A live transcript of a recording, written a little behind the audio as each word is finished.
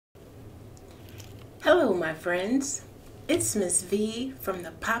Hello, my friends. It's Miss V from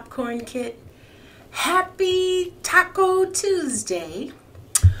the Popcorn Kit. Happy Taco Tuesday.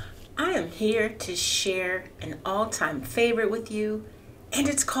 I am here to share an all-time favorite with you, and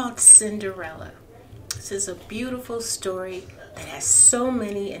it's called Cinderella. This is a beautiful story that has so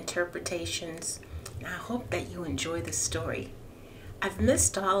many interpretations, and I hope that you enjoy the story. I've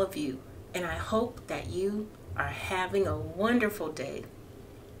missed all of you, and I hope that you are having a wonderful day.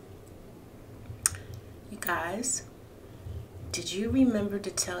 You guys, did you remember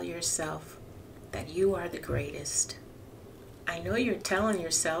to tell yourself that you are the greatest? I know you're telling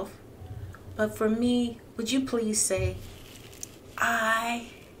yourself, but for me, would you please say, I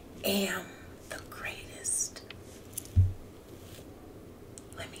am the greatest?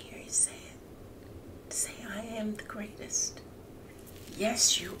 Let me hear you say it. Say, I am the greatest.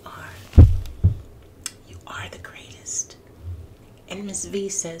 Yes, you are. You are the greatest. And Miss V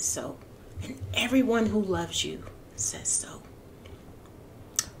says so. And everyone who loves you says so.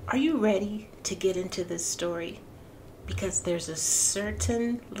 Are you ready to get into this story? Because there's a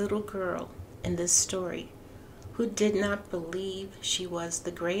certain little girl in this story who did not believe she was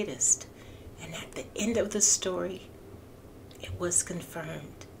the greatest. And at the end of the story, it was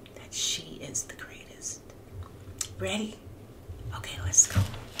confirmed that she is the greatest. Ready? Okay, let's go.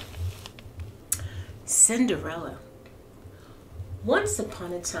 Cinderella. Once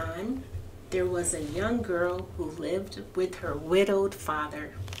upon a time, there was a young girl who lived with her widowed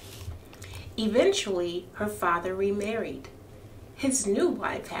father. Eventually, her father remarried. His new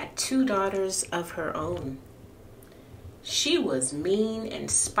wife had 2 daughters of her own. She was mean and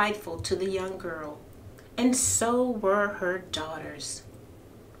spiteful to the young girl, and so were her daughters.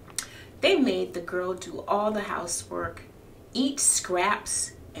 They made the girl do all the housework, eat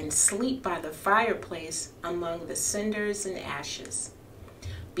scraps, and sleep by the fireplace among the cinders and ashes.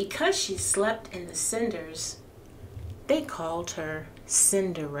 Because she slept in the cinders, they called her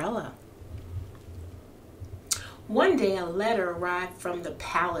Cinderella. One day a letter arrived from the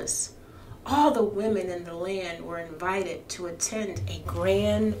palace. All the women in the land were invited to attend a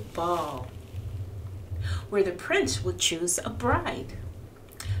grand ball where the prince would choose a bride.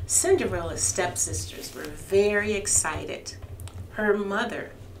 Cinderella's stepsisters were very excited. Her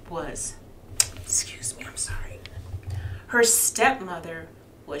mother was, her stepmother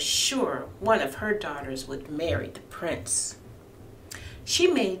was sure one of her daughters would marry the prince. She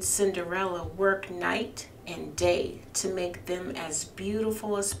made Cinderella work night and day to make them as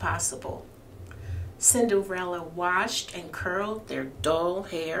beautiful as possible. Cinderella washed and curled their dull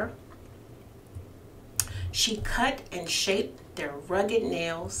hair. She cut and shaped their rugged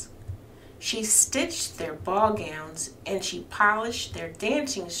nails. She stitched their ball gowns, and she polished their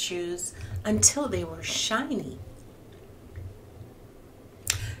dancing shoes until they were shiny.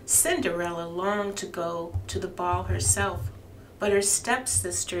 Cinderella longed to go to the ball herself, but her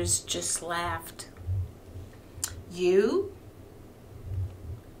stepsisters just laughed. You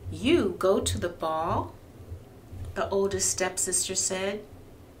go to the ball? The oldest stepsister said.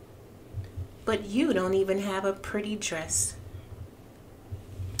 But you don't even have a pretty dress.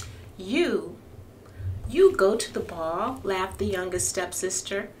 You go to the ball? Laughed the youngest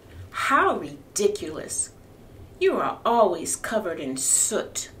stepsister. How ridiculous. You are always covered in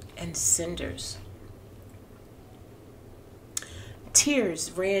soot and cinders.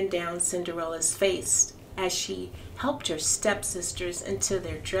 Tears ran down Cinderella's face as she helped her stepsisters into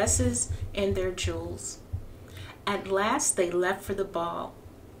their dresses and their jewels. At last they left for the ball,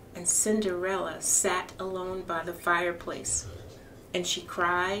 and Cinderella sat alone by the fireplace, and she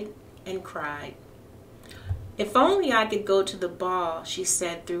cried and cried. If only I could go to the ball, she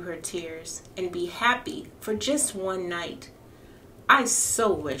said through her tears, and be happy for just one night. I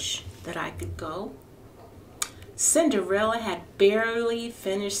so wish that I could go. Cinderella had barely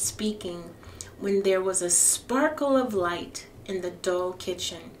finished speaking when there was a sparkle of light in the dull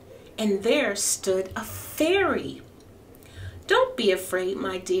kitchen, and there stood a fairy. Don't be afraid,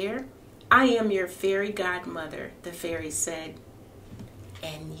 my dear. I am your fairy godmother, the fairy said,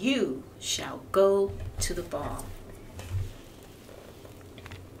 and you shall go to the ball.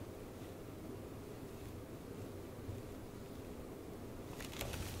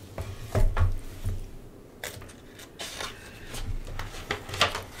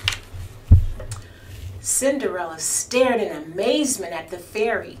 Cinderella stared in amazement at the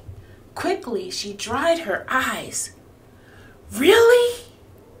fairy. Quickly, she dried her eyes. Really?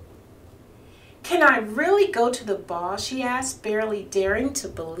 Can I really go to the ball? She asked, barely daring to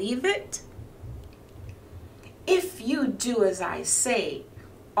believe it. If you do as I say,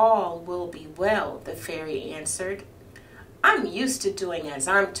 all will be well, the fairy answered. I'm used to doing as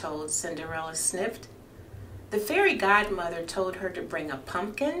I'm told, Cinderella sniffed. The fairy godmother told her to bring a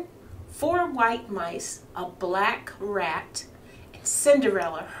pumpkin, 4 white mice, a black rat, and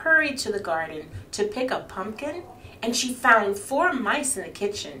Cinderella hurried to the garden to pick a pumpkin, and she found 4 mice in the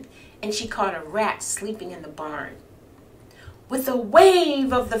kitchen, and she caught a rat sleeping in the barn. With a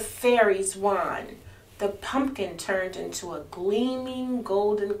wave of the fairy's wand, the pumpkin turned into a gleaming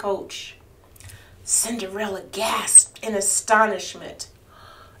golden coach. Cinderella gasped in astonishment.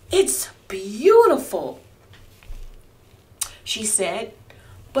 "It's beautiful," she said,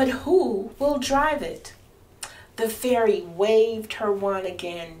 "but who will drive it?" The fairy waved her wand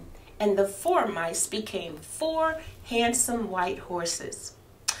again, and the 4 mice became 4 handsome white horses.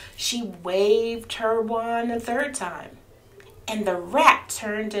 She waved her wand a third time, and the rat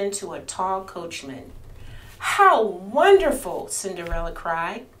turned into a tall coachman. "How wonderful!" Cinderella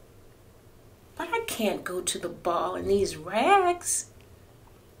cried. "But I can't go to the ball in these rags."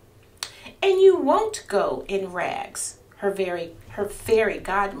 "And you won't go in rags," her fairy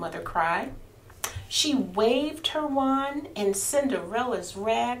godmother cried. She waved her wand, and Cinderella's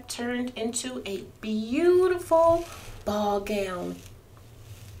rag turned into a beautiful ball gown.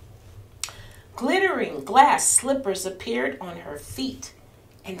 Glittering glass slippers appeared on her feet,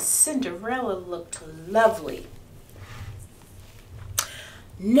 and Cinderella looked lovely.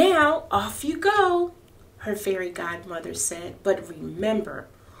 "Now off you go," her fairy godmother said. "But remember,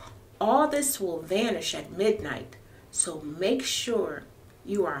 all this will vanish at midnight, so make sure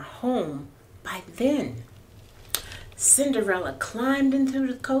you are home by then." Cinderella climbed into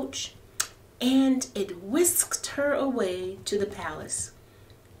the coach, and it whisked her away to the palace.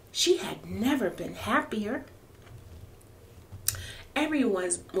 She had never been happier. Everyone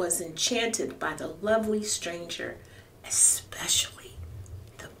was enchanted by the lovely stranger, especially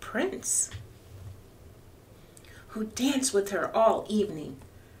the prince, who danced with her all evening.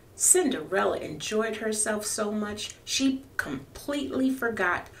 Cinderella enjoyed herself so much she completely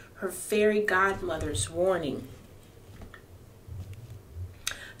forgot her fairy godmother's warning.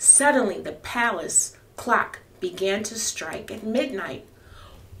 Suddenly, the palace clock began to strike at midnight.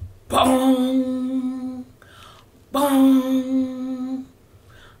 Bong! Bong!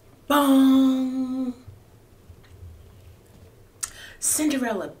 Bong!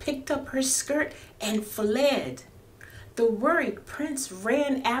 Cinderella picked up her skirt and fled. The worried prince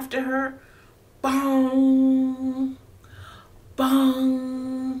ran after her. Bong!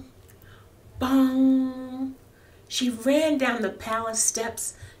 Bong! Bong! She ran down the palace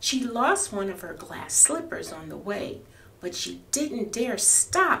steps. She lost one of her glass slippers on the way, but she didn't dare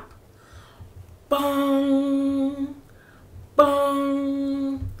stop. Bong!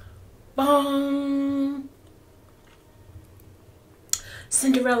 Bong! Bong!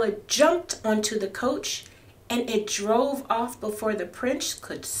 Cinderella jumped onto the coach, and it drove off before the prince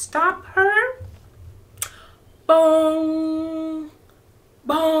could stop her. Bong!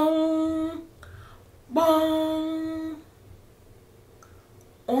 Bong! Bong!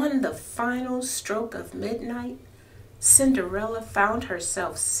 On the final stroke of midnight, Cinderella found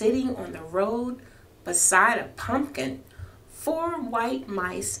herself sitting on the road beside a pumpkin, 4 white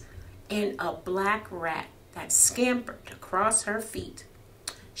mice, and a black rat that scampered across her feet.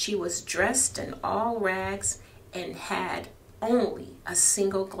 She was dressed in all rags and had only a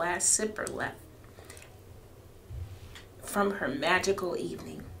single glass slipper left from her magical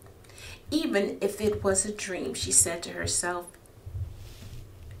evening. Even if it was a dream, she said to herself,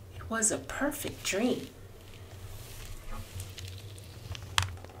 it was a perfect dream.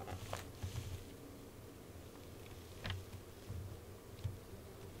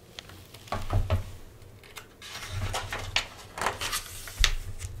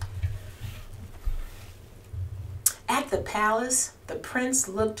 At the palace, the prince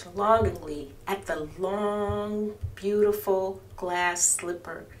looked longingly at the long, beautiful glass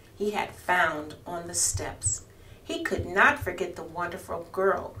slipper he had found on the steps. He could not forget the wonderful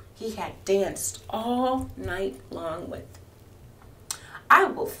girl he had danced all night long with. "I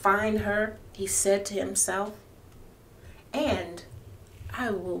will find her," he said to himself, "and I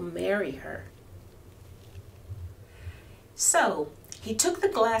will marry her." So he took the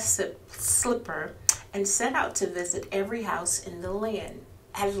glass slipper and set out to visit every house in the land.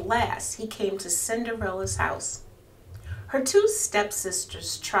 At last, he came to Cinderella's house. Her 2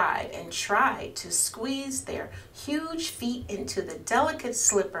 stepsisters tried and tried to squeeze their huge feet into the delicate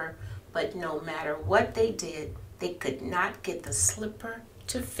slipper, but no matter what they did, they could not get the slipper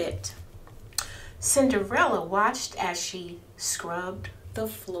to fit. Cinderella watched as she scrubbed the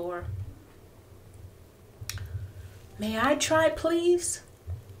floor. "May I try, please?"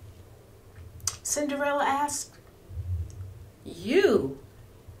 Cinderella asked. You,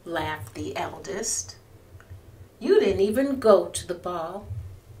 laughed the eldest. You didn't even go to the ball.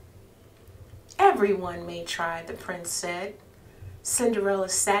 Everyone may try, the prince said. Cinderella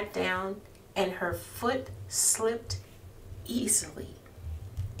sat down and her foot slipped easily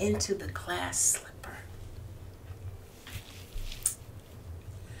into the glass slipper.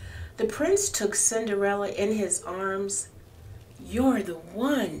 The prince took Cinderella in his arms. You're the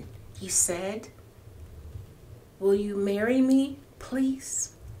one, he said. Will you marry me,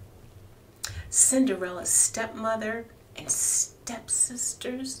 please? Cinderella's stepmother and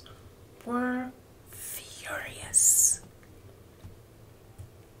stepsisters were furious.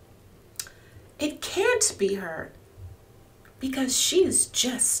 It can't be her, because she's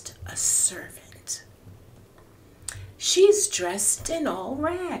just a servant. She's dressed in all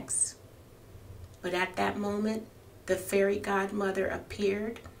rags. But at that moment, the fairy godmother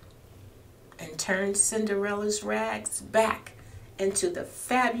appeared and turned Cinderella's rags back into the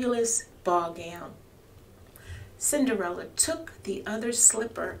fabulous ball gown. Cinderella took the other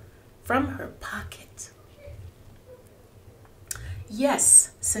slipper from her pocket.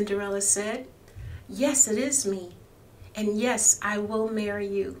 Yes, Cinderella said. Yes, it is me. And yes, I will marry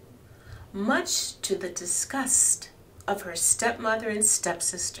you. Much to the disgust of her stepmother and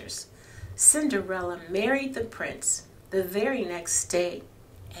stepsisters, Cinderella married the prince the very next day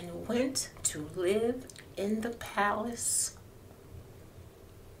and went to live in the palace.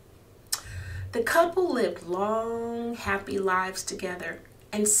 The couple lived long, happy lives together,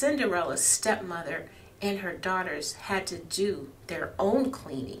 and Cinderella's stepmother and her daughters had to do their own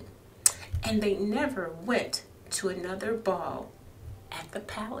cleaning, and they never went to another ball at the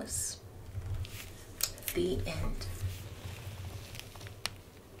palace. The end.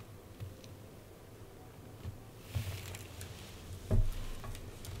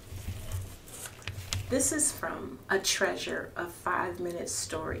 This is from A Treasure of 5-Minute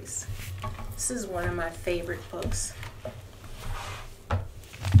Stories. This is one of my favorite books.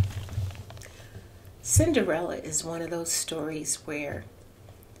 Cinderella is one of those stories where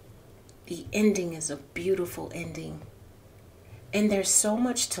the ending is a beautiful ending, and there's so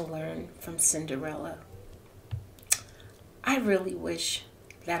much to learn from Cinderella. I really wish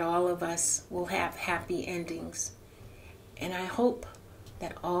that all of us will have happy endings, and I hope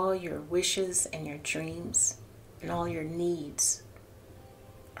that all your wishes and your dreams and all your needs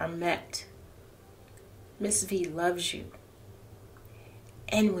are met. Miss V loves you.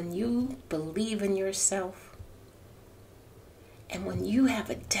 And when you believe in yourself, and when you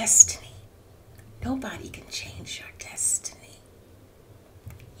have a destiny, nobody can change your destiny.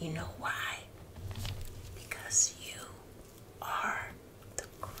 You know why? Because you are the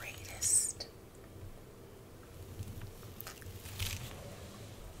greatest.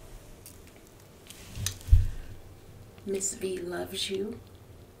 Miss V loves you.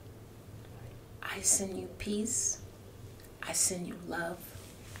 I send you peace. I send you love.